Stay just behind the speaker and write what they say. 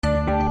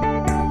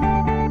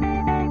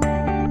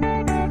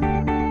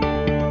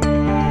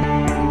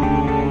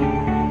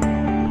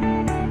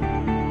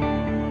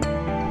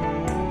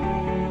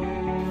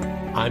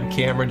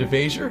Kameron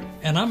DeVasher.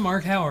 And I'm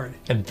Mark Howard.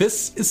 And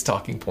this is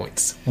Talking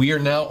Points. We are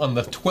now on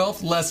the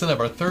 12th lesson of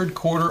our third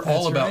quarter,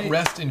 all about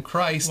rest in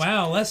Christ.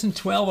 Wow, lesson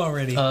 12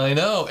 already. I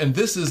know. And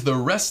this is the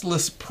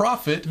Restless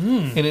Prophet,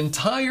 an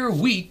entire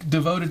week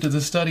devoted to the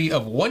study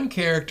of one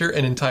character,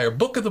 an entire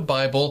book of the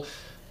Bible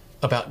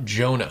about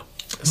Jonah.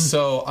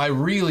 So I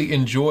really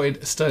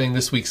enjoyed studying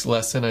this week's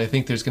lesson. I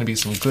think there's going to be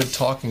some good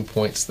talking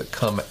points that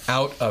come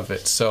out of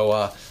it.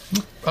 So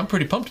I'm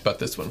pretty pumped about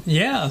this one.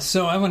 Yeah,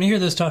 so I want to hear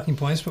those talking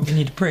points, but we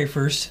need to pray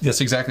first.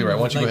 That's exactly right.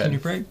 Why don't you go ahead? Can you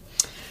pray?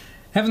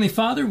 Heavenly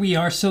Father, we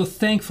are so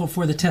thankful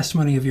for the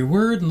testimony of your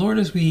word. Lord,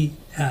 as we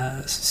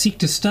seek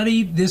to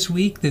study this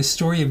week this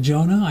story of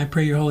Jonah, I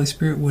pray your Holy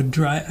Spirit would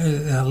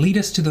lead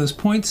us to those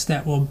points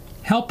that will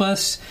help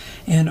us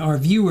and our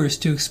viewers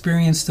to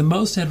experience the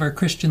most out of our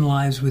Christian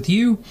lives with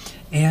you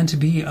and to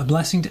be a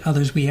blessing to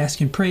others. We ask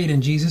and pray it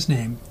in Jesus'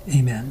 name.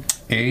 Amen.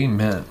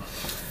 Amen.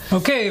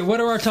 Okay, what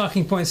are our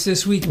talking points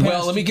this week, Pastor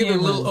Well, let me give you a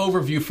little Kameron?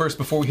 overview first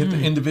before we hit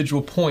the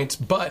individual points.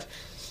 But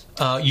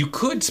you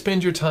could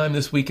spend your time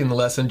this week in the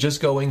lesson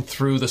just going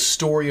through the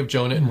story of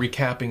Jonah and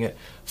recapping it.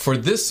 For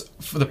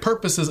the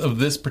purposes of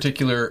this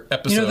particular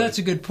episode. You know, that's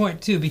a good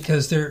point, too,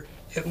 because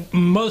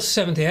most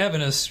Seventh-day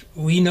Adventists,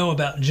 we know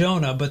about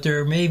Jonah, but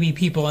there may be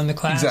people in the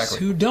class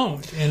who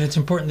don't, and it's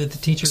important that the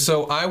teacher...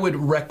 So I would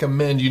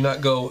recommend you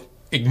not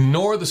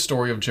ignore the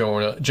story of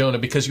Jonah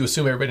because you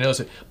assume everybody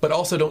knows it, but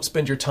also don't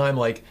spend your time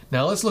like,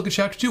 now let's look at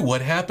chapter 2,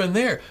 what happened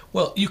there?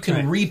 Well, you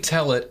can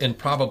retell it in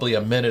probably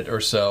a minute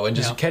or so and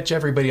just catch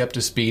everybody up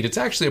to speed. It's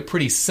actually a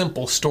pretty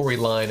simple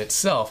storyline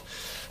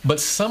itself, but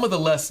some of the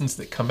lessons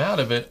that come out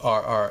of it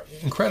are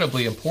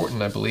incredibly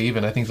important, I believe,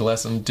 and I think the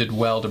lesson did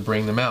well to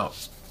bring them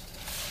out.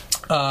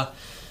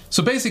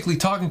 So basically,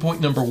 talking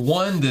point number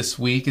 1 this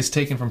week is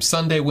taken from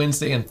Sunday,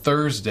 Wednesday, and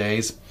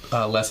Thursday's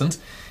lessons.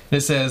 And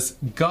it says,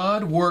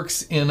 God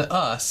works in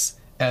us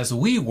as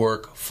we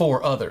work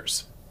for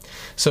others.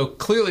 So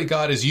clearly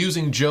God is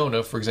using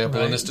Jonah, for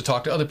example, in this to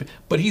talk to other people,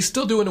 but he's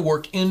still doing the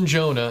work in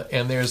Jonah,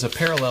 and there's a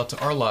parallel to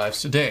our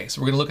lives today.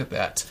 So we're going to look at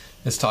that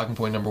as talking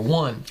point number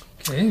 1.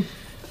 Okay.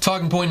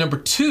 Talking point number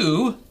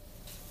 2,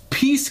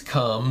 peace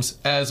comes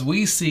as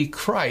we see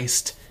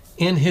Christ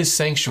in his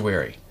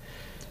sanctuary.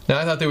 Now,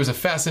 I thought there was a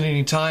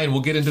fascinating tie, and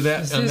we'll get into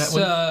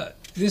that.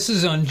 This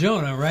is on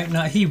Jonah, right?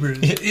 Not Hebrews.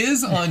 It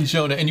is on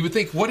Jonah. And you would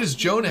think, what does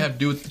Jonah have to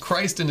do with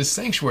Christ in his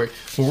sanctuary?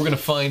 Well, we're going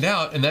to find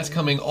out, and that's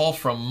coming all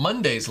from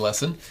Monday's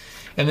lesson.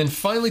 And then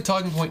finally,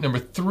 talking point number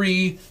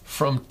 3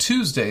 from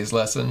Tuesday's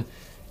lesson,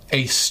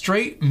 a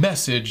straight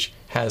message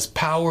has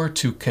power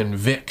to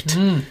convict.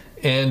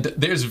 And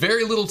there's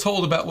very little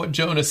told about what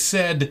Jonah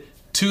said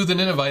to the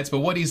Ninevites, but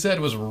what he said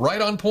was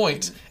right on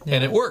point,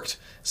 and it worked.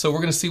 So we're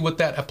going to see what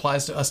that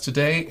applies to us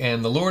today,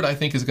 and the Lord, I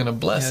think, is going to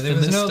bless in this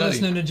study. There was no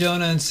listening to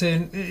Jonah and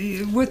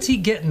saying, what's he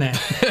getting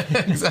at?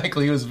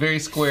 Exactly. He was very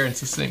square and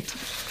succinct.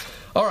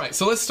 All right,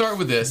 so let's start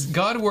with this.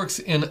 God works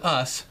in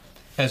us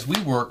as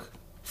we work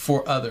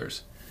for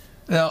others.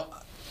 Now,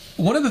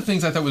 one of the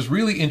things I thought was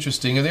really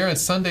interesting, and there in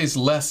Sunday's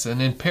lesson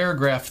in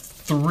paragraph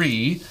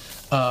 3, in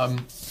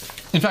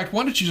fact,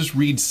 why don't you just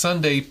read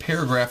Sunday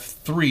paragraph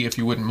 3, if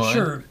you wouldn't mind?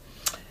 Sure.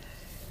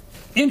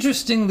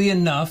 Interestingly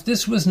enough,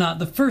 this was not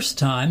the first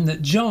time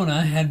that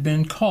Jonah had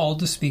been called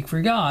to speak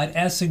for God,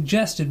 as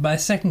suggested by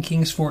 2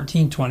 Kings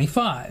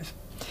 14:25.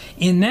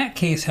 In that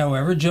case,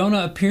 however,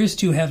 Jonah appears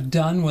to have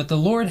done what the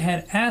Lord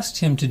had asked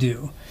him to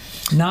do.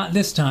 Not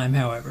this time,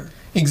 however.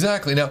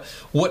 Exactly. Now,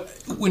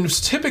 when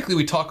typically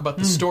we talk about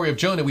the story of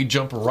Jonah, we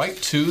jump right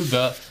to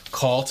the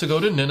call to go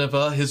to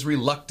Nineveh, his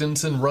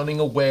reluctance and running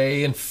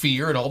away and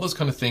fear and all those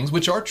kind of things,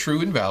 which are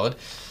true and valid.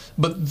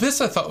 But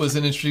this, I thought, was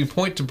an interesting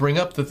point to bring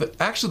up, that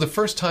actually the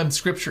first time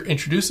Scripture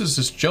introduces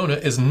this Jonah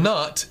is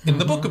not in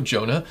the book of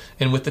Jonah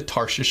and with the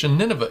Tarshish and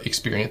Nineveh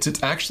experience.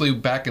 It's actually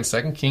back in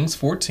 2 Kings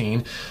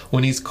 14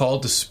 when he's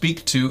called to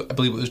speak to, I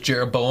believe it was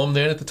Jeroboam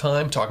then at the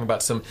time, talking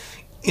about some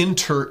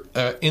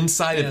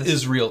inside of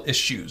Israel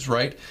issues,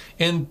 right?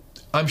 And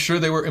I'm sure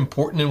they were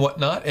important and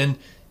whatnot, and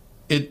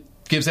it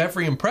gives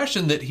every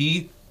impression that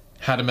he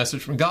had a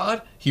message from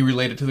God, he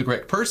related to the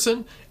correct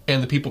person,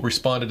 and the people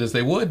responded as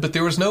they would, but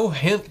there was no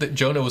hint that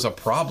Jonah was a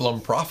problem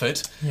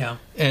prophet until we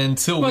get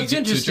to Jonah. Well, it's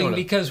interesting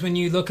because when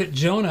you look at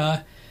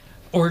Jonah,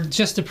 or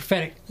just the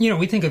prophetic,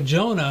 we think of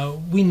Jonah,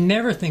 we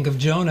never think of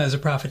Jonah as a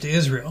prophet to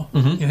Israel.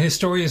 His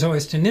story is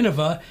always to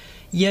Nineveh,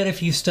 yet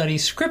if you study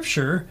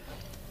Scripture,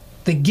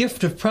 the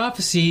gift of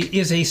prophecy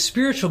is a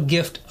spiritual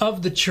gift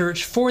of the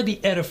church for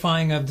the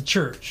edifying of the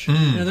church.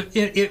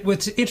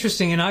 What's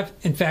interesting, and I've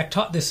in fact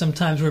taught this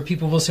sometimes, where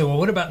people will say, well,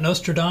 what about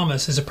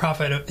Nostradamus as a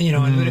prophet?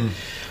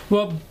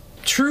 Well,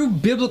 true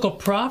biblical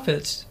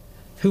prophets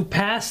who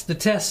passed the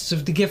tests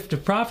of the gift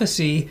of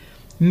prophecy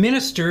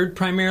ministered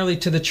primarily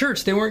to the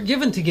church. They weren't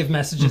given to give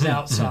messages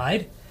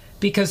outside.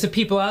 Because the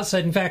people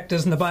outside, in fact,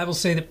 doesn't the Bible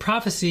say that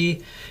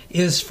prophecy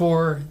is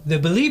for the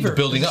believer? The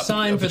building up a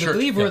sign of for the the church,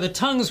 believer. The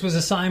tongues was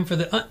a sign for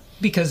the...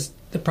 because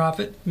the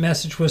prophet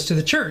message was to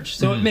the church.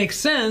 So it makes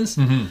sense,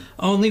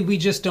 only we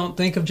just don't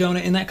think of Jonah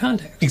in that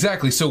context.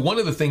 Exactly. So one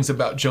of the things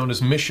about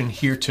Jonah's mission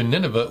here to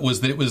Nineveh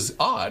was that it was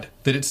odd,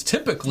 that it's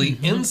typically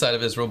inside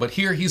of Israel, but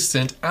here he's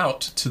sent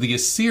out to the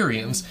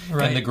Assyrians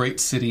and the great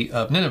city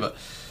of Nineveh.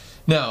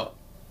 Now,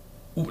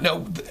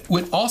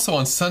 also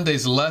on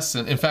Sunday's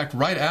lesson, in fact,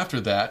 right after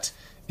that,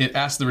 it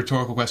asked the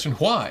rhetorical question,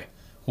 why?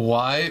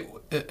 Why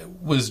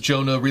was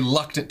Jonah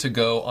reluctant to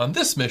go on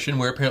this mission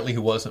where apparently he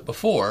wasn't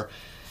before?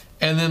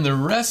 And then the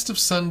rest of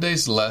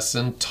Sunday's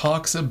lesson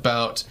talks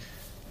about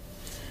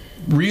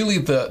really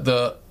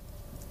the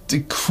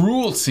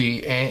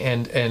cruelty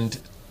and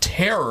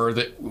terror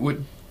that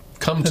would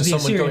come to someone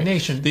Assyrian going.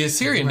 Nation. The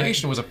Assyrian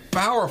nation was a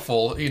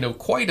powerful,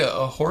 quite a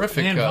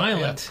horrific and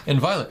violent. And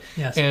violent.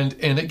 Yes. And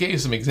it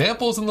gave some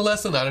examples in the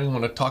lesson that I don't even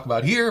want to talk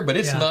about here, but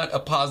it's not a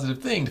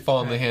positive thing to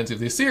fall in the hands of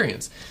the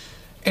Assyrians.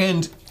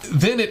 And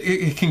then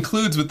it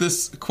concludes with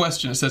this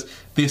question. It says,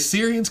 the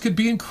Assyrians could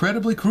be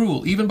incredibly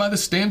cruel, even by the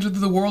standards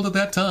of the world at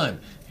that time.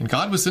 And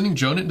God was sending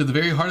Jonah into the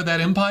very heart of that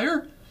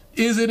empire?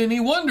 Is it any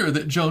wonder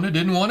that Jonah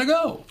didn't want to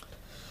go?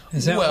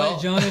 Is that why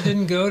Jonah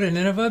didn't go to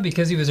Nineveh?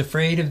 Because he was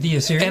afraid of the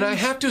Assyrians? And I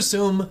have to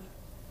assume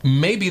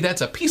maybe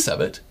that's a piece of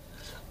it.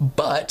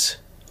 But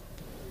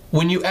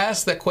when you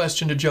ask that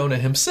question to Jonah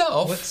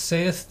himself... What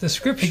saith the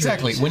Scripture?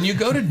 Exactly. When you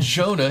go to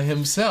Jonah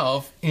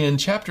himself in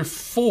chapter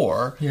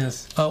 4,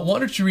 why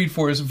don't you read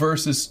for us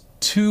verses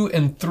 2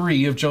 and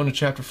 3 of Jonah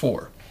chapter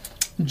 4?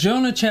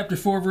 Jonah chapter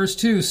 4, verse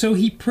 2. So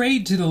he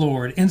prayed to the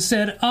Lord and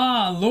said,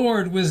 Ah,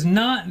 Lord, was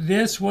not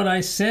this what I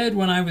said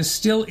when I was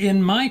still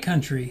in my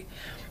country?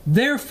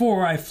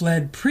 Therefore I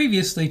fled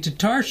previously to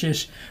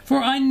Tarshish, for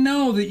I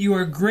know that you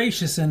are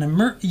gracious and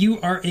you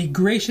are a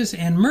gracious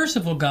and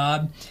merciful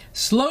God,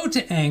 slow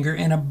to anger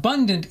and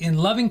abundant in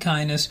loving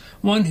kindness,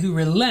 one who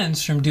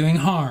relents from doing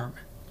harm.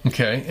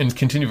 Okay, and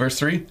continue verse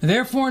 3.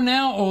 Therefore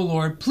now, O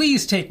Lord,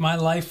 please take my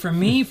life from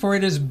me, for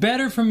it is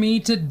better for me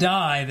to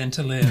die than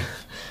to live.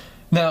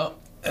 Now,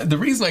 the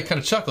reason I kind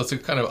of chuckle, it's a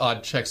kind of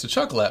odd text to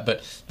chuckle at,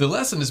 but the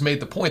lesson has made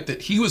the point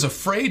that he was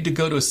afraid to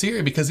go to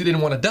Assyria because he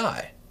didn't want to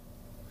die.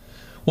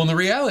 Well, the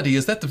reality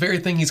is that the very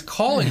thing he's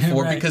calling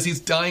for because he's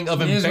dying of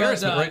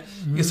embarrassment, right?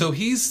 Mm-hmm. So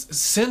he's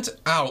sent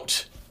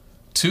out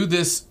to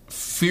this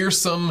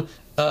fearsome,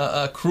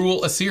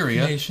 cruel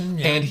Assyria,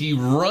 and he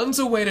runs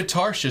away to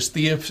Tarshish.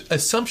 The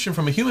assumption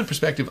from a human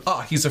perspective,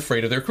 he's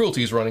afraid of their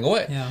cruelty, he's running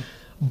away. Yeah.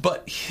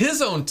 But his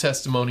own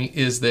testimony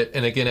is that,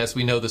 and again, as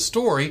we know the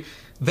story,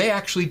 they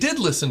actually did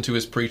listen to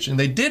his preaching.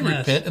 They did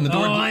repent, and the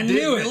Lord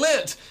did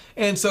relent.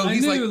 And so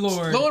he's like,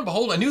 Lord. Lo and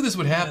behold, I knew this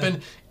would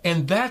happen.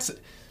 And that's...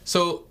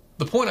 So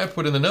the point I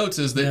put in the notes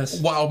is that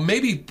while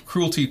maybe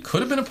cruelty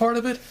could have been a part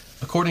of it,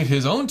 according to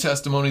his own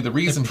testimony,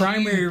 the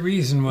primary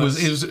reason was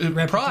his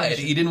pride.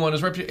 He didn't want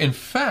his reputation. In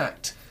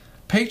fact,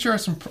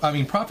 Prophets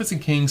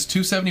and Kings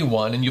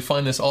 271, and you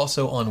find this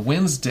also on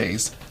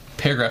Wednesday's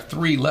paragraph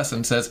 3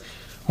 lesson, says,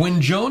 when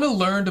Jonah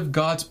learned of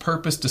God's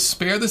purpose to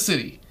spare the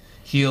city,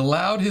 he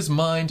allowed his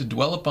mind to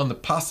dwell upon the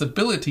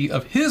possibility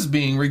of his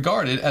being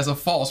regarded as a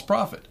false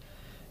prophet.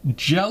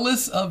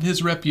 Jealous of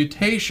his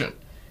reputation,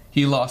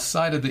 he lost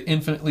sight of the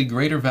infinitely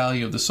greater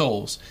value of the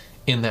souls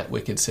in that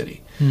wicked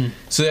city.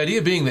 So the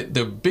idea being that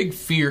the big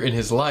fear in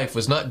his life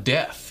was not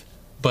death,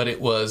 but it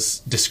was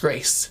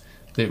disgrace.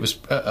 That it was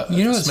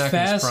what's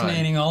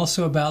fascinating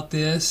also about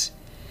this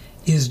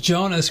is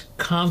Jonah's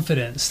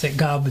confidence that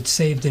God would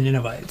save the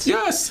Ninevites.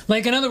 Yes.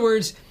 Like, in other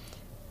words,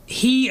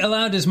 he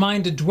allowed his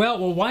mind to dwell.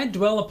 Well, why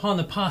dwell upon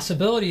the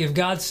possibility of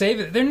God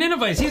saving? They're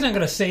Ninevites. He's not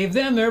going to save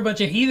them. They're a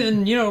bunch of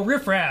heathen,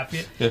 riffraff.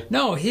 Yeah.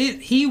 No,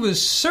 he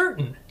was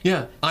certain.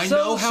 Yeah, I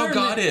know how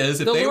God is.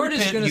 If they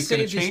repent, he's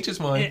going to change his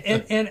mind.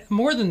 And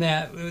more than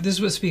that, this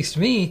is what speaks to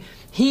me.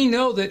 He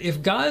know that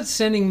if God's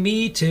sending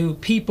me to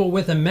people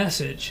with a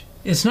message,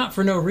 it's not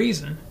for no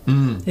reason.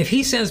 If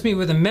he sends me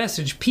with a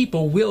message,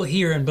 people will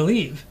hear and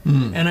believe.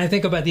 And I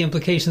think about the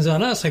implications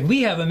on us. Like,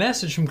 we have a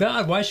message from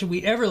God. Why should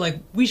we ever,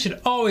 we should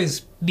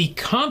always be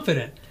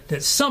confident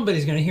that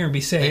somebody's going to hear and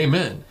be saved.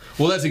 Amen.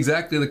 Well, that's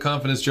exactly the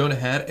confidence Jonah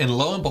had. And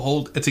lo and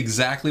behold, it's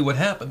exactly what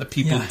happened. The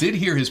people did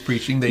hear his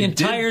preaching. They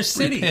did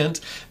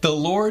repent. The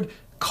Lord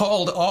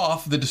called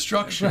off the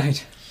destruction.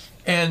 Right.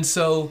 And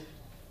so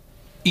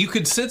you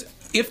could sense,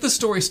 if the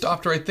story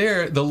stopped right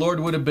there, the Lord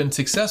would have been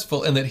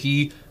successful in that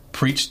he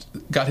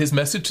got his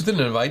message to the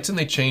Ninevites, and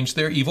they changed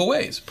their evil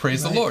ways.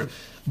 Praise the Lord.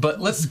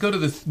 But let's go to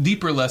the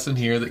deeper lesson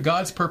here, that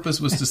God's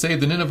purpose was to save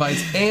the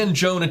Ninevites and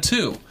Jonah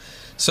too.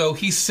 So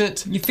he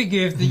sent... You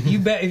figure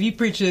if you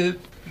preach a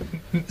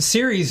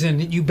series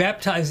and you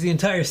baptize the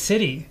entire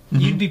city,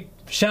 you'd be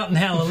shouting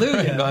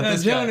hallelujah. Right,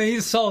 Jonah,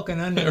 he's sulking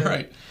under it.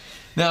 Right.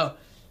 Now,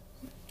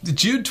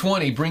 Jude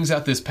 20 brings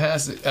out this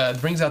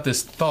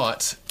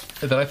thought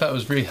that I thought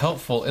was very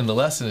helpful in the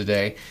lesson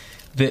today,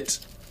 that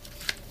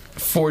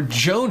for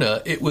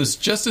Jonah, it was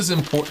just as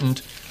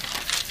important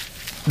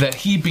that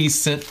he be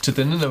sent to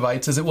the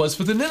Ninevites as it was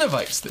for the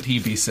Ninevites that he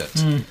be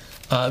sent.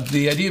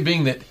 The idea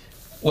being that,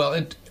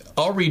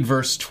 I'll read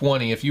verse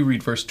 20 if you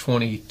read verse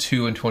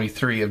 22 and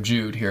 23 of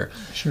Jude here.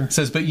 Sure. It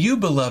says, "But you,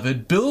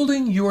 beloved,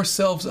 building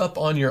yourselves up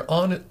on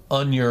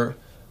your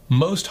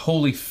most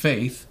holy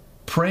faith,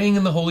 praying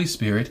in the Holy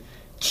Spirit,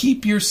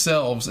 keep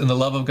yourselves in the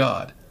love of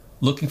God,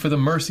 looking for the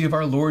mercy of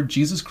our Lord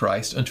Jesus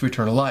Christ unto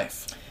eternal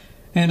life.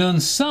 And on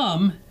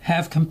some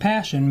have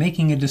compassion,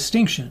 making a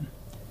distinction,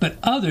 but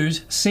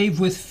others save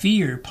with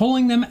fear,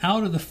 pulling them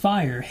out of the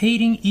fire,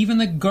 hating even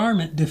the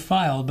garment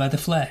defiled by the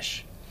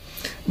flesh."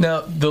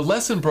 Now, the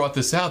lesson brought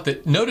this out,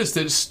 that notice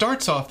that it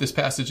starts off this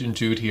passage in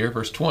Jude here,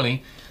 verse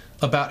 20,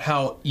 about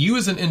how you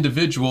as an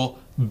individual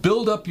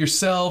build up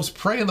yourselves,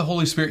 pray in the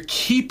Holy Spirit,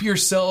 keep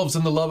yourselves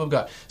in the love of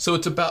God. So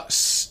it's about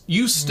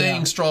you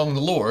staying strong in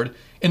the Lord,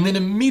 and then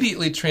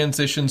immediately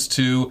transitions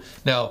to,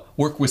 now,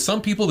 work with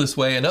some people this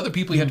way, and other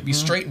people you have to be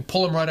straight and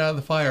pull them right out of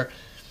the fire.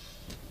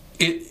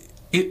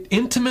 It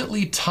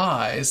intimately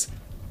ties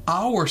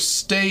our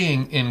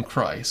staying in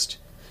Christ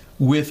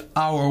with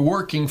our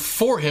working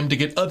for Him to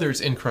get others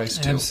in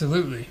Christ too.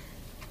 Absolutely.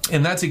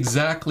 And that's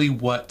exactly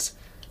what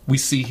we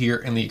see here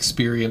in the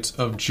experience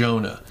of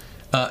Jonah.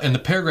 In the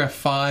paragraph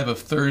 5 of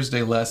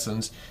Thursday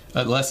lesson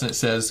it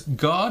says,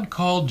 "God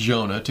called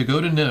Jonah to go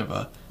to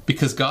Nineveh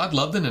because God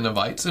loved the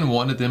Ninevites and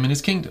wanted them in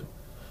His kingdom.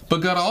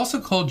 But God also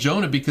called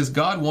Jonah because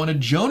God wanted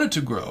Jonah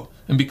to grow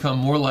and become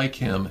more like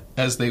Him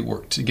as they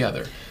worked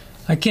together."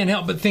 I can't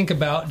help but think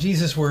about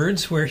Jesus'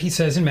 words where He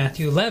says in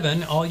Matthew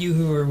 11, "All you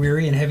who are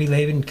weary and heavy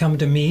laden, come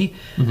to me,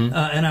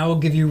 and I will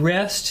give you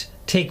rest.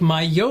 Take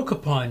my yoke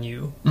upon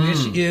you,"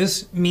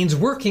 which means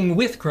working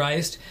with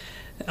Christ.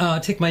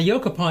 "Take my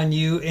yoke upon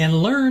you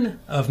and learn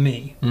of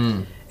me."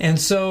 And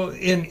so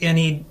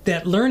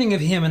that learning of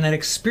Him and that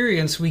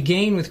experience we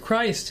gain with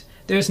Christ,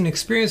 there's an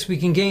experience we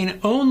can gain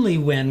only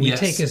when we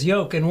take His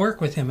yoke and work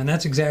with Him. And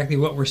that's exactly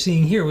what we're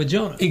seeing here with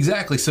Jonah.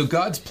 Exactly. So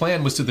God's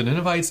plan was to the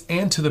Ninevites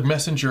and to the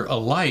messenger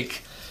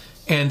alike.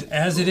 And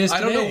as it is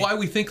today. I don't know why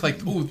we think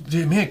like, oh,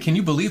 man, can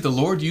you believe the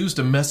Lord used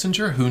a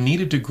messenger who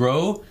needed to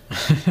grow?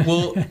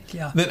 Well,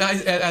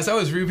 as I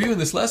was reviewing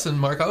this lesson,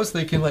 Mark, I was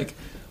thinking like,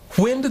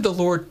 when did the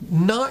Lord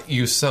not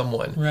use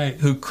someone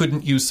who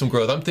couldn't use some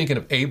growth? I'm thinking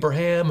of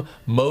Abraham,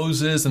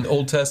 Moses in the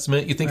Old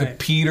Testament. You think of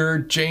Peter,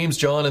 James,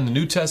 John in the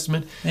New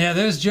Testament. Yeah,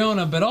 there's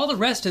Jonah, but all the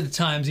rest of the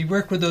times He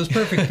worked with those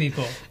perfect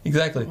people.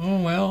 Exactly.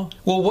 Oh, well.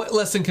 Well, what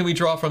lesson can we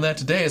draw from that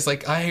today? It's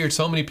like, I hear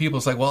so many people,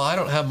 it's like, well,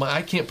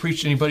 I can't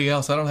preach to anybody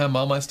else. I don't have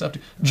all my stuff.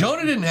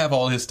 Jonah didn't have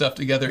all his stuff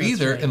together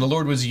either, and the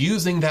Lord was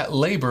using that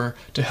labor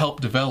to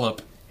help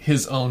develop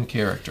His own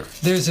character.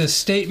 There's a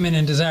statement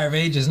in Desire of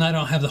Ages, and I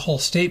don't have the whole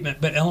statement,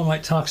 but Ellen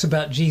White talks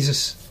about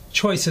Jesus'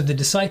 choice of the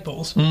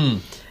disciples.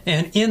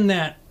 And in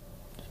that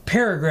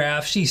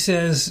paragraph, she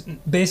says,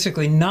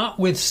 basically,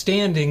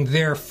 notwithstanding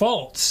their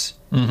faults,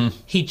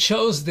 He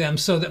chose them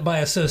so that by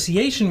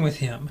association with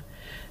Him,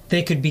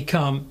 they could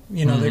become,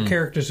 their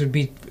characters would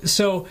be.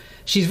 So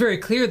she's very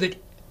clear that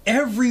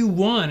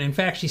everyone, in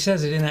fact, she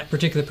says it in that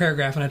particular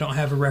paragraph, and I don't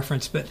have a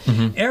reference, but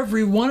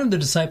every one of the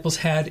disciples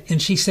had, and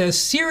she says,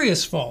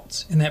 serious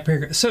faults in that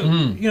paragraph. So,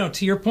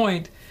 to your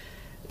point,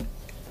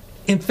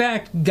 in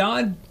fact,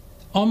 God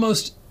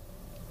almost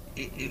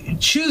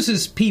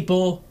chooses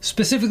people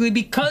specifically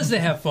because they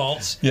have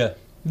faults.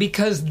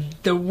 Because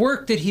the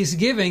work that He's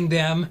giving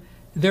them,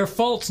 their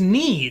faults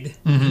need,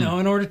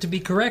 in order to be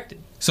corrected.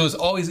 So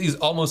he's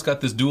almost got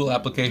this dual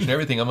application.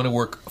 Everything, I'm going to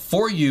work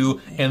for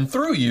you and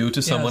through you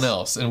to someone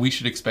else. And we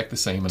should expect the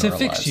same in our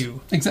lives. To fix you.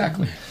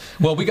 Exactly.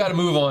 Well, we got to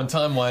move on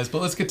time-wise, but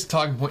let's get to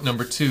talking point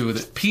number 2,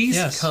 that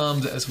peace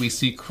comes as we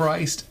see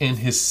Christ in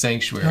His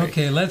sanctuary.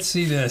 Okay, let's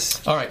see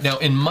this. All right, now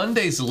in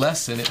Monday's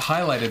lesson, it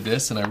highlighted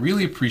this, and I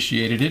really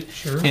appreciated it.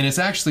 Sure. And it's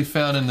actually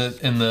found in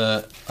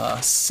the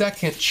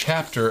second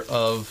chapter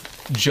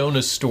of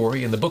Jonah's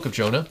story in the book of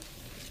Jonah.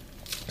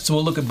 So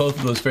we'll look at both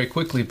of those very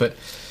quickly, but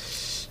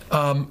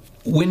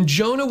when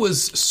Jonah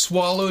was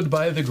swallowed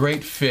by the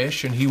great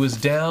fish and he was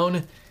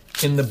down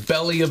in the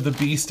belly of the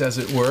beast, as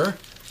it were,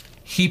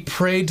 he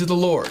prayed to the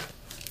Lord.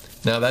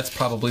 Now, that's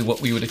probably what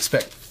we would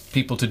expect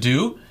people to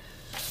do.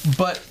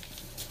 But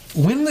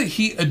when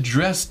he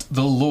addressed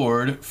the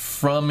Lord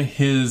from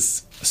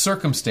his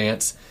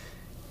circumstance,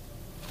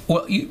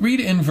 well, you read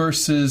in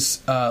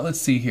verses, let's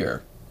see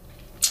here.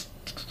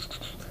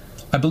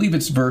 I believe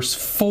it's verse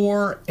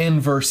 4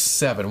 and verse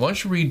 7. Why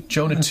don't you read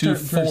Jonah 2,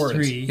 4. Verse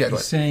 3,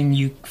 he's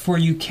saying, "For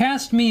you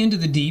cast me into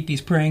the deep," he's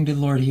praying to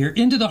the Lord here,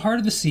 "into the heart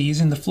of the seas,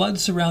 and the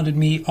flood surrounded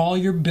me. All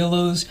your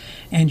billows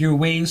and your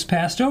waves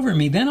passed over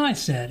me. Then I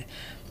said,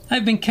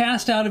 I've been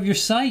cast out of your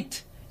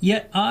sight,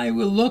 yet I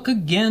will look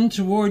again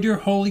toward your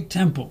holy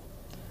temple.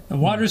 The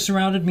waters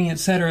surrounded me,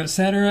 etc.,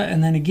 etc."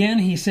 And then again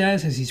he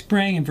says, as he's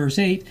praying in verse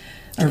 8,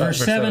 or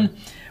verse 7,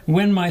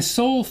 "When my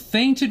soul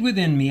fainted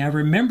within me, I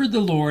remembered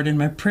the Lord, and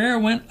my prayer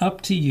went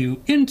up to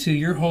you into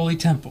your holy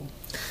temple."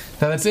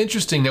 Now that's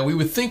interesting. Now we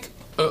would think,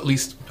 at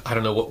least, I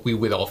don't know what we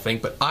would all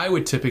think, but I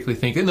would typically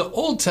think, in the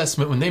Old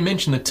Testament, when they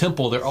mention the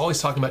temple, they're always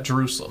talking about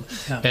Jerusalem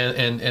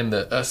and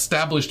the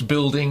established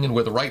building and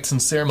where the rites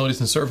and ceremonies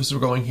and services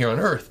were going here on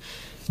earth.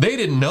 They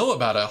didn't know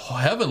about a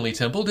heavenly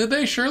temple, did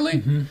they, Shirley?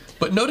 Mm-hmm.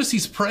 But notice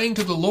he's praying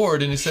to the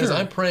Lord, and he says,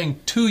 I'm praying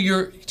to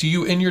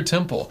you in your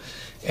temple.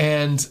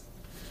 And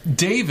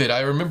David,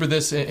 I remember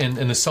this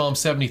in the Psalm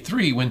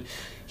 73, when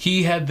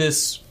he had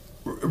this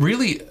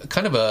really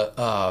kind of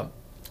a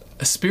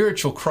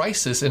spiritual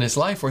crisis in his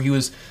life where he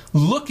was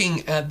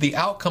looking at the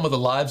outcome of the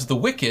lives of the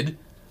wicked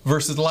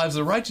versus the lives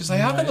of the righteous. Like,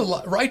 how can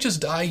the righteous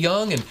die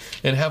young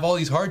and have all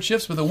these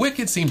hardships, but the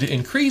wicked seem to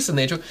increase in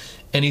age?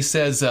 And he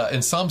says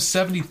in Psalm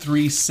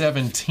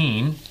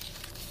 73:17,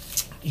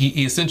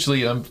 he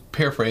essentially, I'm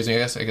paraphrasing, I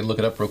guess I could look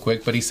it up real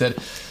quick, but he said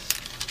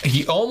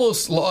he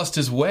almost lost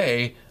his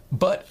way,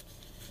 but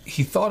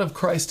he thought of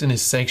Christ in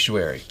his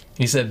sanctuary.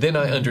 He said, then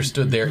I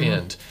understood their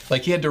end.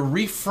 Like, he had to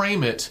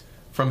reframe it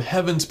from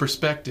heaven's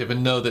perspective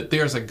and know that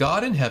there's a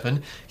God in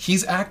heaven.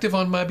 He's active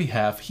on my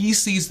behalf. He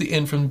sees the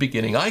end from the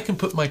beginning. I can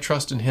put my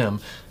trust in him.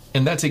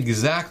 And that's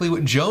exactly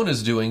what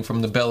Jonah's doing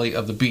from the belly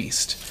of the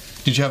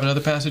beast. Did you have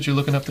another passage you're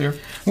looking up there?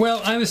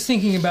 Well, I was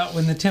thinking about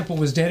when the temple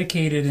was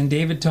dedicated, and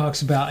David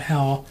talks about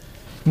how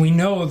we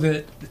know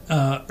that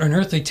an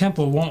earthly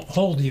temple won't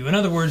hold you. In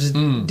other words,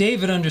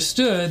 David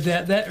understood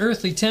that that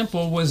earthly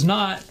temple was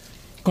not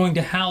going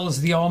to house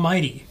the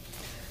Almighty.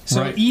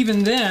 So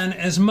even then,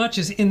 as much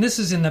as, and this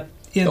is in the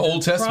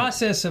Old Testament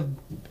process of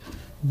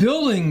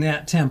building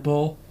that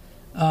temple,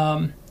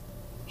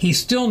 he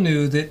still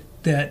knew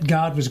that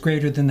God was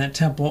greater than that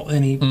temple,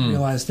 and he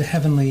realized the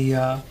heavenly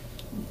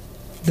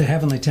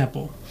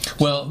temple.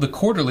 Well, the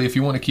quarterly, if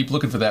you want to keep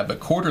looking for that, but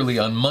quarterly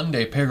on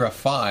Monday, paragraph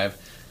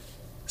 5,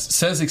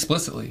 says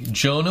explicitly,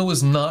 Jonah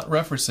was not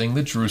referencing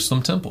the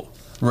Jerusalem temple.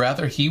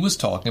 Rather, he was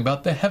talking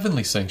about the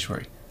heavenly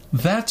sanctuary.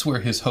 That's where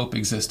his hope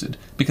existed,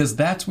 because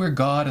that's where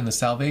God and the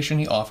salvation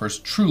he offers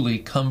truly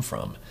come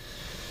from.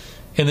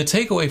 And the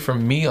takeaway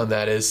from me on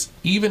that is,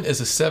 even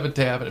as a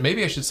Seventh-day Adventist,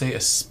 maybe I should say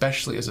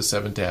especially as a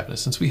Seventh-day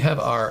Adventist, since we have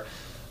our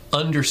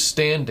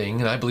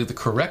understanding, and I believe the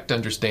correct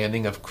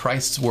understanding of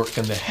Christ's work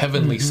in the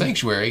heavenly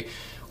sanctuary,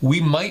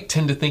 we might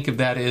tend to think of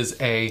that as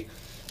a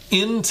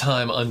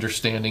end-time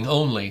understanding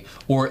only,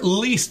 or at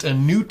least a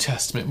New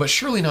Testament, but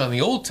surely not in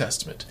the Old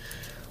Testament.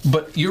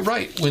 But you're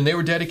right, when they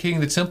were dedicating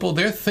the temple,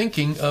 they're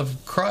thinking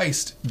of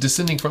Christ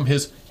descending from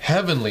his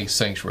heavenly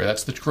sanctuary.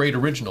 That's the great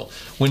original.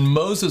 When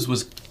Moses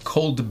was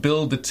called to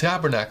build the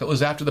tabernacle, it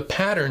was after the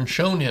pattern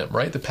shown him,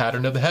 right? The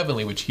pattern of the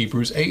heavenly, which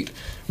Hebrews 8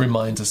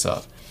 reminds us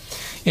of.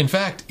 In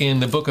fact, in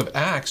the book of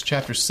Acts,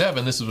 chapter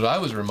 7, this is what I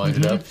was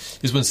reminded of,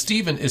 is when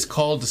Stephen is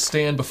called to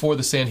stand before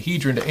the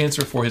Sanhedrin to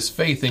answer for his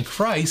faith in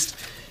Christ,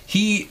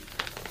 he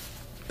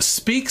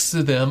speaks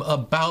to them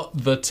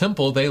about the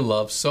temple they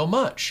love so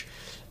much.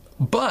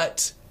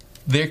 But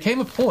there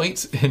came a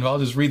point, and I'll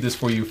just read this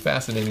for you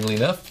fascinatingly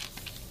enough.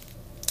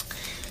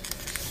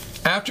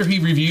 After he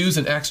reviews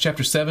in Acts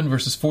chapter 7,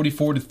 verses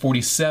 44 to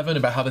 47,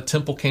 about how the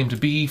temple came to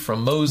be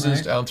from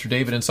Moses down through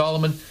David and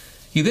Solomon,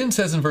 he then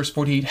says in verse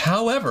 48,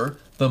 however,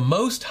 the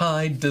Most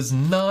High does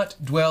not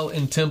dwell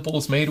in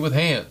temples made with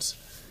hands.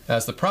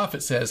 As the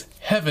prophet says,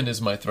 heaven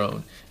is my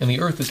throne, and the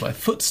earth is my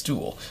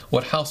footstool.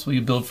 What house will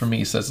you build for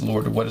me, says the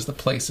Lord, or what is the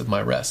place of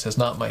my rest? Has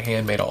not my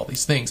hand made all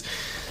these things?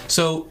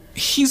 So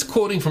he's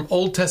quoting from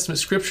Old Testament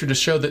scripture to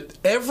show that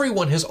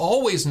everyone has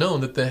always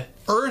known that the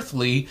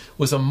earthly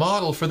was a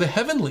model for the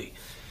heavenly.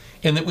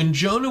 And that when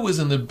Jonah was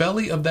in the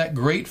belly of that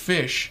great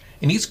fish,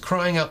 and he's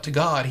crying out to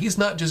God, he's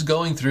not just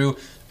going through,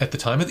 at the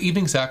time of the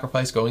evening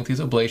sacrifice, going through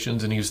these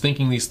oblations, and he was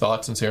thinking these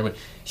thoughts and ceremony.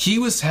 He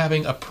was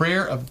having a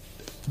prayer of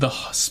the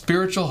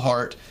spiritual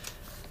heart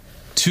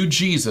to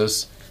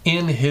Jesus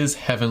in his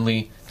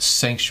heavenly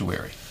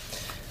sanctuary.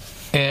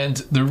 And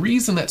the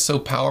reason that's so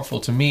powerful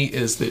to me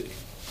is that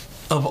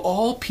of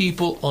all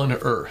people on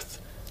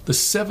earth, the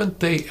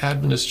Seventh-day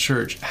Adventist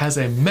Church has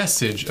a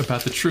message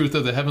about the truth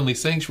of the heavenly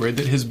sanctuary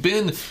that has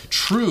been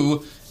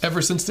true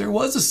ever since there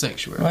was a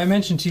sanctuary. Well, I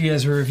mentioned to you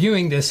as we're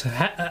reviewing this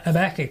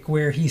Habakkuk,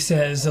 where he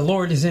says the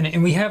Lord is in it,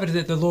 and we have it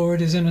that the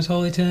Lord is in his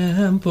holy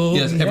temple.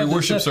 Yes, every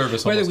worship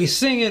service. Whether we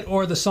sing it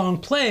or the song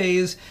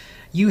plays,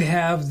 you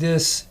have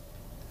this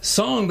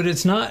song, but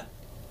it's not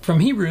from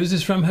Hebrews,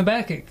 it's from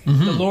Habakkuk.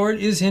 The Lord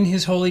is in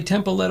his holy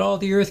temple. Let all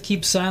the earth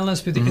keep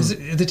silence. Because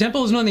the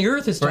temple isn't on the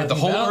earth. It's right. The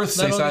whole about. earth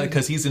stays silent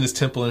because he's in his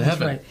temple in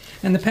heaven. Right.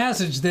 And the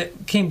passage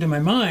that came to my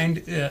mind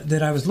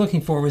that I was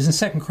looking for was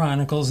in 2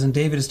 Chronicles, and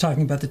David is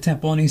talking about the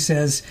temple, and he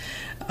says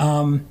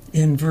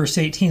in verse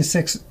 18,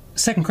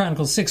 2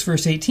 Chronicles 6,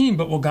 verse 18,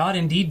 but will God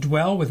indeed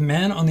dwell with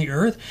men on the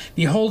earth?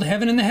 Behold,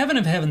 heaven and the heaven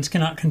of heavens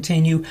cannot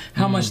contain you.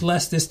 How much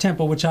less this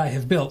temple which I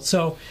have built?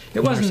 So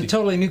it wasn't a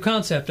totally new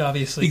concept,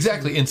 obviously.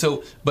 Exactly. And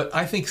so, but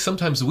I think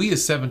sometimes we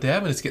as Seventh-day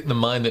Adventists get in the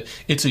mind that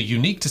it's a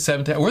unique to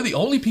Seventh-day. We're the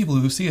only people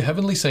who see a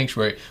heavenly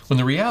sanctuary, when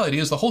the reality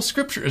is the whole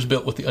Scripture is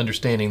built with the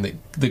understanding that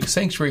the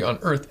sanctuary on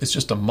earth is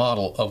just a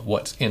model of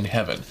what's in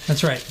heaven.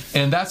 That's right.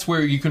 And that's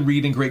where you can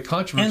read in Great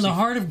Controversy. And the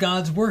heart of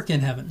God's work in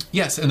heaven.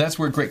 Yes, and that's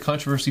where Great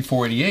Controversy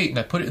 488, and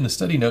I put it in the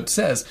study note,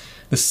 says,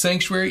 the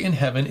sanctuary in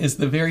heaven is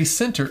the very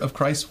center of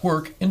Christ's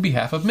work in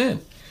behalf of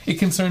men. It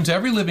concerns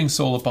every living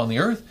soul upon the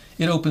earth.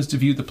 It opens to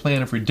view the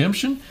plan of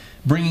redemption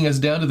bringing us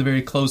down to the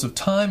very close of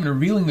time and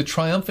revealing the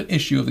triumphant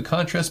issue of the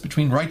contrast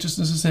between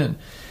righteousness and sin.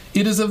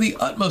 It is of the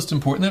utmost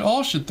importance that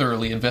all should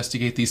thoroughly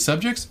investigate these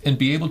subjects and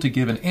be able to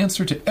give an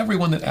answer to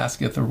everyone that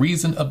asketh the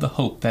reason of the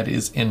hope that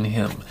is in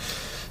him.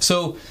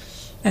 So,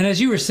 and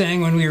as you were saying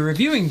when we were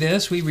reviewing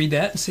this, we read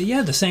that and say,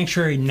 yeah, the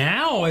sanctuary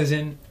now is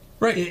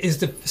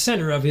the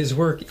center of his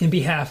work in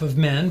behalf of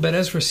men. But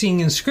as we're seeing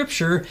in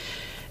Scripture,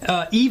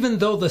 even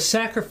though the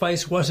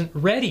sacrifice wasn't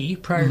ready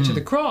prior to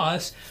the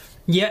cross,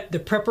 yet the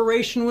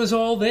preparation was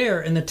all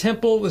there, and the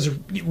temple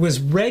was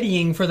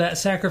readying for that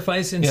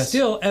sacrifice, and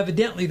still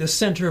evidently the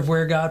center of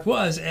where God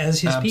was,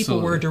 as his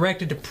people were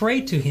directed to pray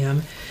to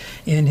him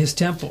in his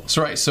temple. That's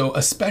right. So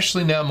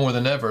especially now more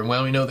than ever, and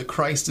while we know that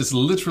Christ is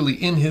literally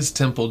in his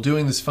temple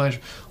doing this fine,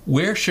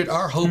 where should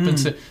our hope and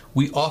sin?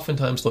 We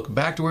oftentimes look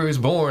back to where he was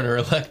born, or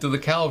elect to the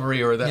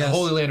Calvary, or that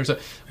Holy Land, or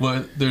something.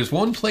 Well, there's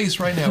one place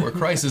right now where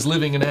Christ is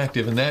living and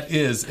active, and that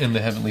is in the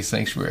heavenly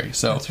sanctuary.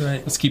 So that's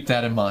right. Let's keep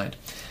that in mind.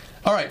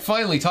 All right,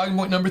 finally, talking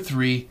point number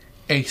 3,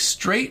 a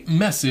straight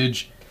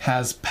message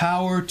has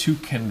power to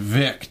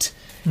convict.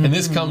 And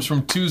this comes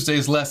from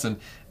Tuesday's lesson,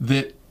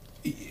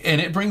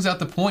 and it brings out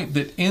the point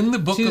that in the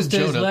book of Jonah...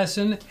 Tuesday's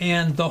lesson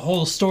and the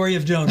whole story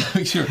of Jonah.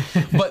 Sure.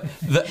 But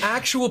the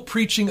actual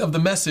preaching of the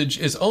message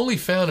is only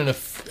found in a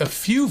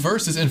few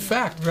verses. In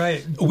fact,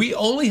 we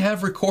only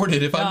have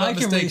recorded, if I'm not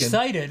mistaken... I can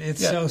recite it.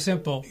 It's so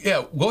simple.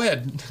 Yeah, go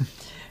ahead.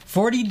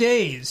 40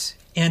 days,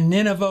 and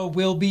Nineveh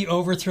will be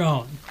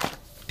overthrown.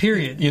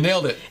 Period. You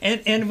nailed it.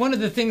 And one of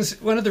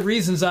the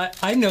reasons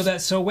I know that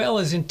so well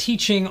is in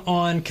teaching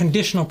on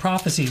conditional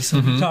prophecies.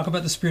 So we talk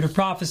about the spirit of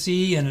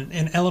prophecy,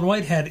 and Ellen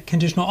White had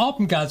conditional. All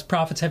of God's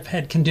prophets have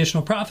had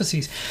conditional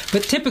prophecies.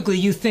 But typically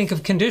you think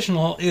of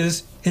conditional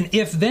as an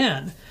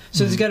if-then.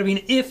 So there's got to be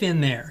an if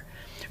in there.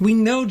 We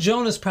know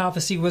Jonah's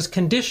prophecy was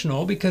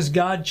conditional because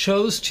God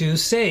chose to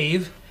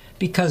save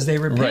because they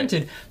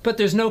repented, but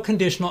there's no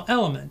conditional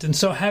element. And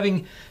so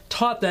having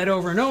taught that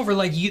over and over,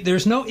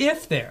 there's no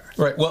if there.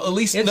 Right. Well, at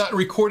least it's not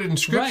recorded in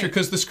Scripture,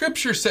 because the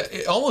Scripture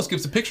it almost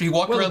gives a picture. He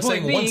walked around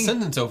saying one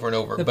sentence over and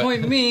over. The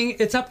point being,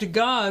 it's up to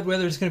God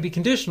whether it's going to be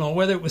conditional,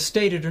 whether it was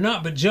stated or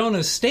not. But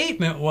Jonah's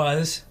statement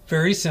was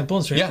very simple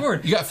and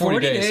straightforward. Yeah, you got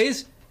 40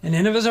 days, and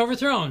Nineveh's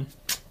overthrown.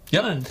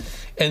 Yep. Done.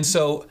 And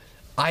so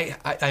I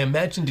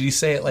imagine, did he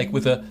say it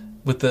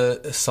with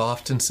a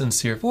soft and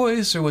sincere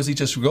voice, or was he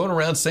just going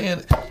around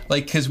saying,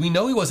 because we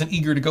know he wasn't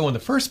eager to go in the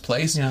first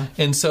place,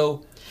 and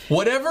so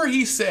whatever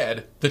he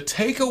said, the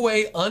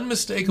takeaway,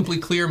 unmistakably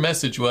clear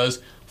message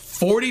was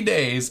 40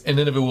 days and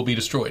Nineveh will be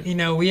destroyed.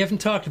 We haven't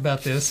talked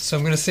about this, so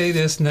I'm going to say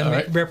this and then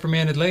I'll be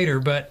reprimanded later,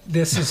 but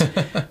this is,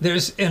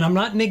 and I'm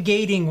not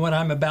negating what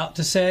I'm about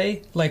to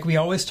say. Like we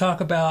always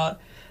talk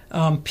about,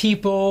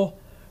 people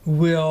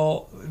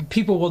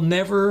will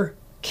never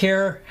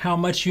care how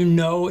much you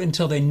know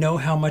until they know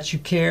how much you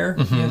care.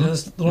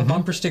 Those little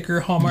bumper sticker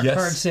Hallmark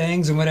card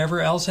sayings and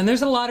whatever else. And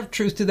there's a lot of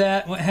truth to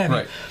that. What have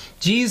you.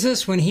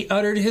 Jesus, when he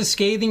uttered his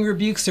scathing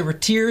rebukes, there were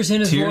tears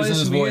in his voice. Tears in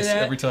his voice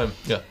every time.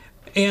 Yeah.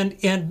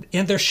 And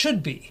there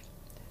should be.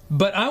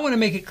 But I want to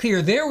make it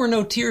clear, there were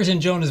no tears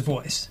in Jonah's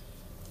voice.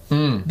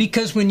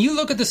 Because when you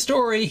look at the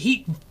story,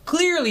 he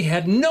clearly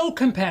had no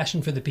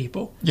compassion for the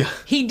people. Yeah.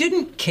 He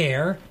didn't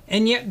care,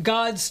 and yet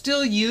God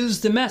still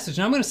used the message.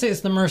 And I'm going to say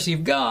it's the mercy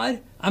of God.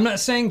 I'm not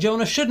saying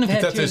Jonah shouldn't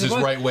have had tears. That's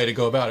his right way to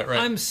go about it,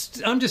 right?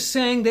 I'm just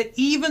saying that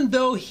even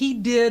though he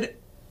did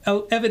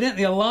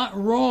evidently a lot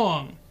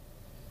wrong,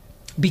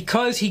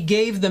 because he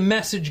gave the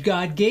message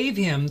God gave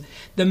him,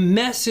 the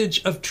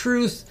message of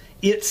truth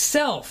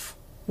itself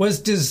was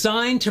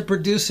designed to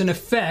produce an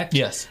effect.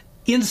 Yes.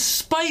 In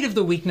spite of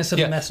the weakness of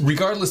the messenger.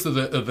 Regardless of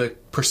the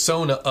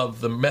persona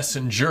of the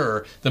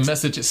messenger, the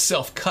message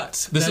itself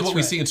cuts. This is what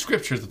we see in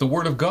Scripture, that the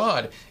Word of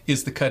God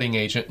is the cutting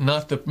agent,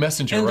 not the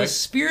messenger, and the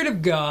Spirit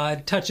of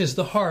God touches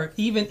the heart,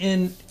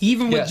 even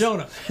with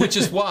Jonah. Which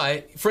is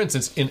why, for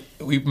instance,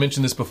 we've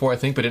mentioned this before, I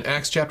think, but in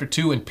Acts chapter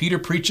 2, when Peter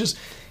preaches,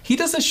 he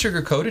doesn't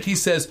sugarcoat it. He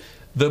says,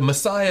 the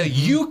Messiah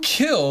you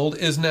killed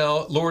is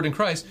now Lord in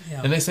Christ.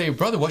 Yeah. And they say,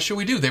 brother, what shall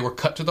we do? They were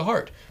cut to the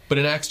heart. But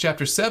in Acts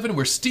chapter 7,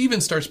 where Stephen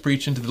starts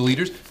preaching to the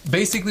leaders,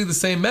 basically the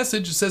same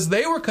message. It says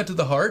they were cut to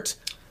the heart.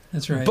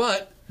 That's right.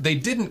 But they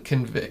didn't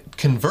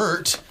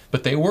convert,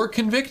 but they were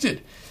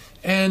convicted.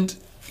 And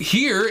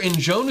here in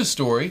Jonah's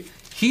story,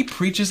 he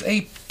preaches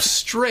a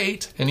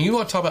straight, and you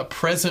want to talk about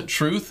present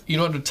truth, you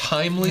know,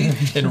 timely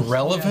and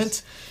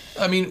relevant. Yes.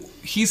 I mean,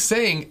 he's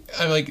saying,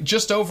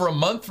 just over a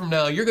month from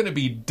now, you're going to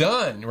be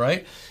done,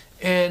 right?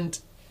 And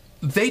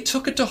they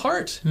took it to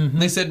heart.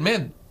 They said,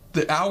 man,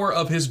 the hour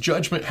of his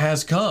judgment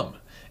has come,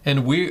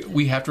 and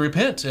we have to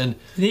repent. And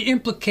the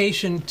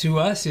implication to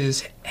us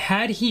is,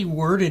 had he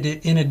worded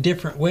it in a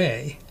different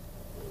way,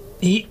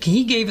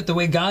 he gave it the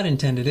way God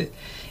intended it,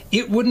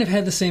 it wouldn't have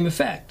had the same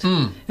effect.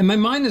 And my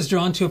mind is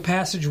drawn to a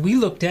passage we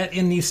looked at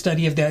in the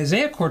study of the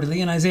Isaiah Quarterly,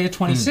 in Isaiah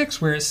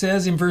 26, where it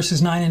says in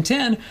verses 9 and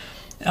 10,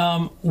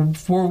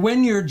 for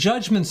when your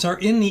judgments are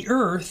in the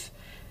earth,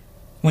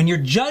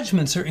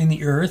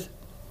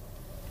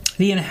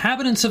 The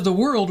inhabitants of the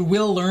world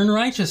will learn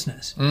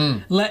righteousness.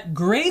 Let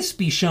grace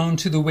be shown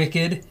to the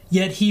wicked,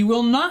 yet he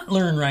will not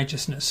learn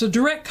righteousness. So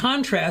direct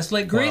contrast,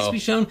 let grace be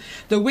shown.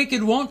 The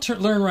wicked won't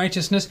learn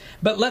righteousness,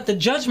 but let the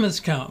judgments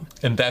come.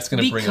 And that's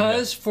going to bring him down.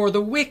 Because for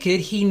the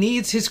wicked, he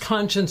needs his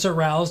conscience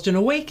aroused and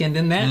awakened.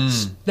 And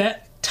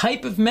that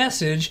type of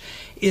message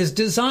is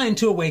designed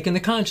to awaken the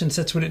conscience.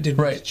 That's what it did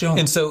with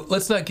Jonah. And so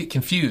let's not get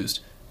confused.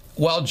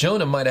 While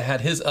Jonah might have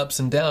had his ups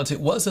and downs, it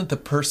wasn't the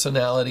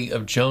personality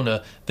of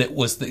Jonah that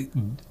was the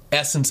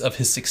essence of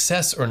his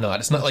success or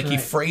not. It's not he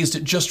phrased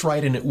it just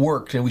right and it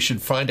worked and we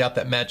should find out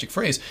that magic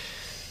phrase.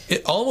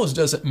 It almost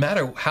doesn't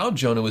matter how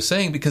Jonah was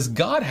saying because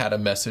God had a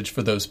message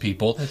for those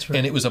people. That's right.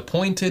 And it was a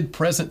pointed,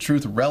 present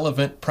truth,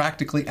 relevant,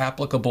 practically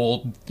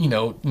applicable,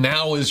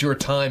 now is your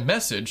time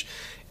message.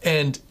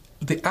 And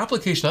the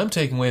application I'm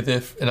taking with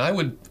and I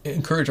would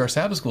encourage our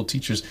Sabbath school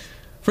teachers,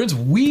 friends,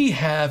 we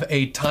have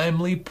a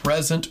timely,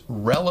 present,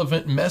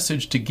 relevant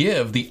message to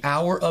give. The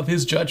hour of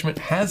his judgment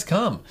has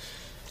come.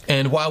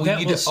 And while we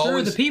need to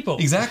stir the people.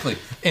 Exactly.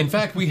 In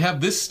fact, we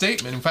have this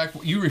statement. In fact,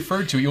 you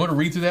referred to it. You want to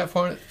read through that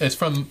for it? It's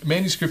from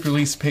Manuscript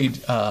Release,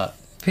 page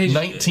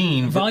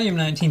 19. Volume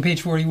 19,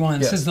 page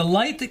 41. Yes. It says, the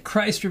light that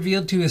Christ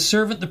revealed to his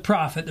servant, the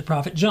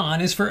prophet John,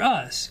 is for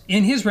us.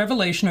 In his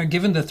revelation are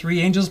given the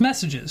three angels'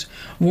 messages,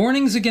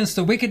 warnings against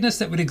the wickedness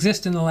that would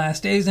exist in the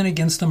last days and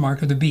against the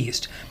mark of the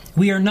beast.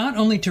 We are not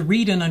only to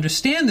read and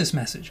understand this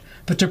message,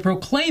 but to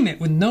proclaim it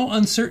with no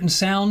uncertain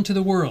sound to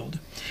the world.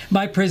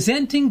 By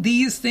presenting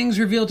these things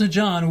revealed to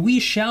John, we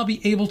shall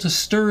be able to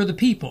stir the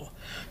people.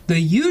 The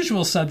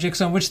usual subjects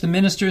on which the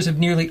ministers of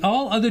nearly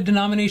all other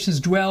denominations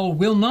dwell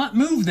will not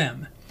move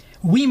them.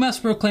 We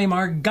must proclaim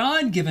our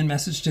God-given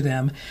message to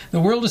them. The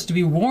world is to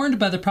be warned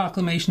by the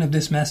proclamation of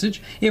this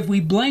message. If we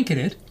blanket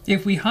it,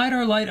 if we hide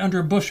our light under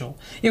a bushel,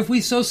 if we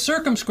so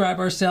circumscribe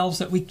ourselves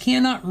that we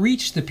cannot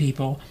reach the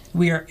people,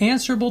 we are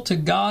answerable to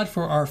God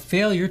for our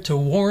failure to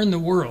warn the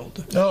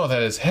world. Oh,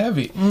 that is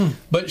heavy.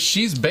 But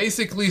she's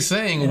basically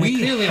saying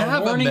we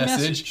have a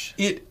message.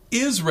 It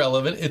is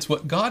relevant. It's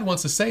what God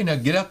wants to say. Now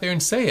get out there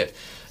and say it.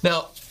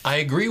 Now, I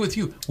agree with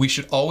you. We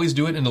should always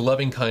do it in a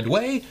loving, kind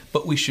way,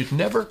 but we should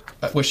never,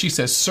 what she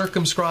says,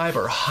 circumscribe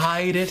or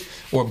hide it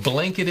or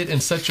blanket it in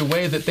such a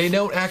way that they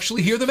don't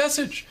actually hear the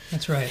message.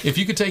 That's right. If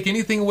you could take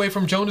anything away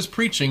from Jonah's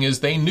preaching,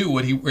 is they knew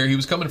where he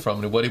was coming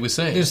from and what he was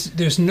saying.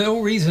 There's no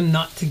reason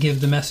not to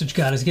give the message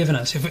God has given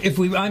us.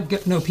 I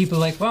know people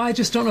like, well, I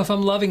just don't know if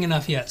I'm loving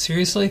enough yet.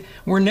 Seriously?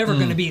 We're never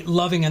going to be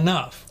loving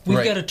enough.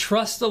 We've got to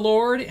trust the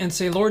Lord and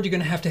say, Lord, you're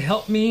going to have to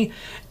help me.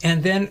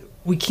 And then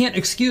we can't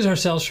excuse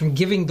ourselves from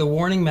giving the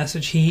warning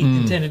message he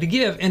intended to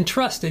give and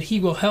trust that he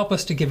will help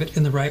us to give it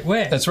in the right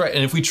way. That's right.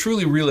 And if we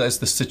truly realize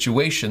the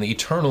situation, the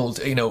eternal,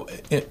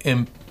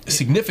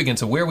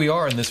 significance of where we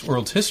are in this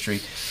world's history,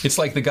 it's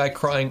like the guy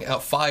crying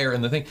out fire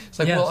and the thing. It's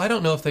like, well, I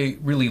don't know if they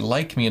really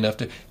like me enough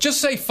to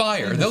just say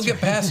fire. They'll get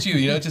past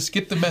you, just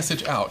get the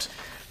message out.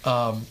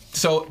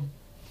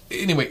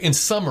 Anyway, in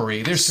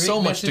summary, there's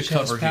so much to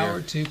cover here.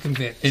 Power to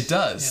convict. It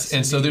does. Yes, and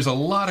indeed. So there's a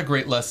lot of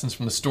great lessons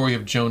from the story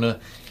of Jonah.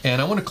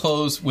 And I want to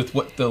close with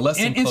what the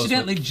lesson And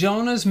incidentally,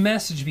 Jonah's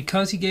message,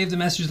 because he gave the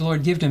message the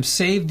Lord gave him,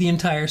 saved the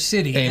entire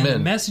city. Amen. And the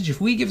message, if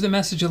we give the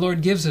message the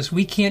Lord gives us,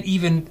 we can't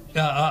even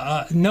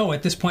know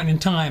at this point in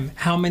time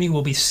how many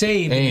will be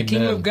saved in the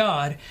kingdom of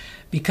God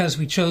because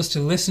we chose to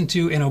listen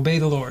to and obey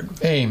the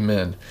Lord.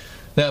 Amen.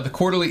 Now, the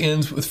quarterly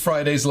ends with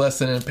Friday's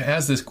lesson, and it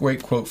has this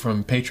great quote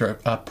from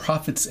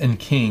Prophets and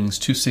Kings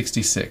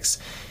 2:66.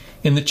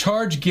 In the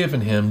charge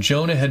given him,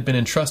 Jonah had been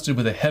entrusted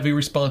with a heavy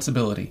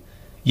responsibility,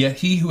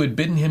 yet he who had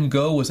bidden him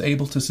go was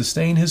able to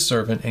sustain his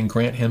servant and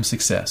grant him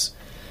success.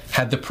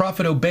 Had the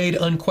prophet obeyed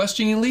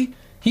unquestioningly,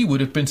 he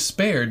would have been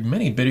spared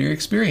many bitter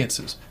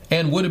experiences,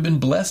 and would have been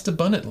blessed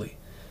abundantly.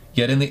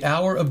 Yet in the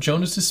hour of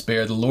Jonah's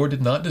despair, the Lord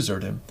did not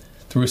desert him.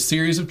 Through a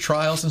series of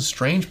trials and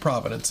strange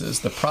providences,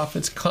 the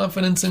prophet's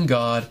confidence in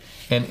God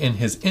and in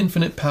his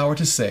infinite power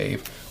to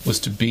save was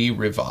to be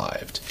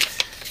revived.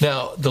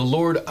 Now, the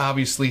Lord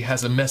obviously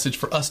has a message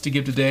for us to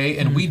give today,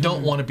 and we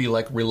don't want to be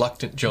like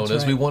reluctant Jonahs.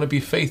 Right. We want to be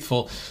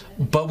faithful,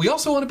 but we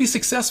also want to be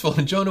successful,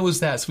 and Jonah was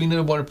that. So we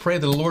want to pray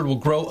that the Lord will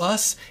grow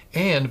us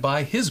and,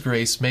 by his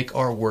grace, make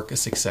our work a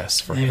success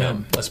for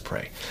him. Let's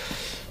pray.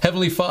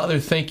 Heavenly Father,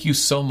 thank you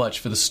so much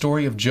for the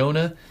story of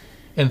Jonah,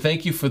 and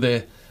thank you for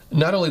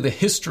not only the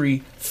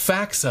history,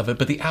 facts of it,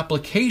 but the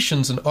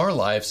applications in our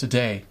lives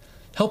today.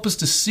 Help us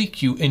to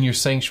seek you in your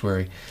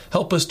sanctuary.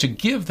 Help us to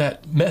give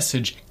that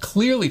message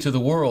clearly to the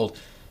world,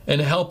 and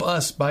help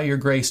us, by your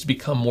grace, to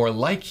become more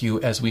like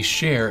you as we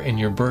share in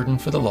your burden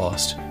for the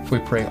lost. For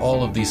we pray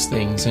all of these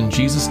things in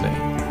Jesus'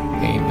 name.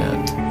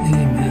 Amen.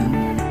 Amen.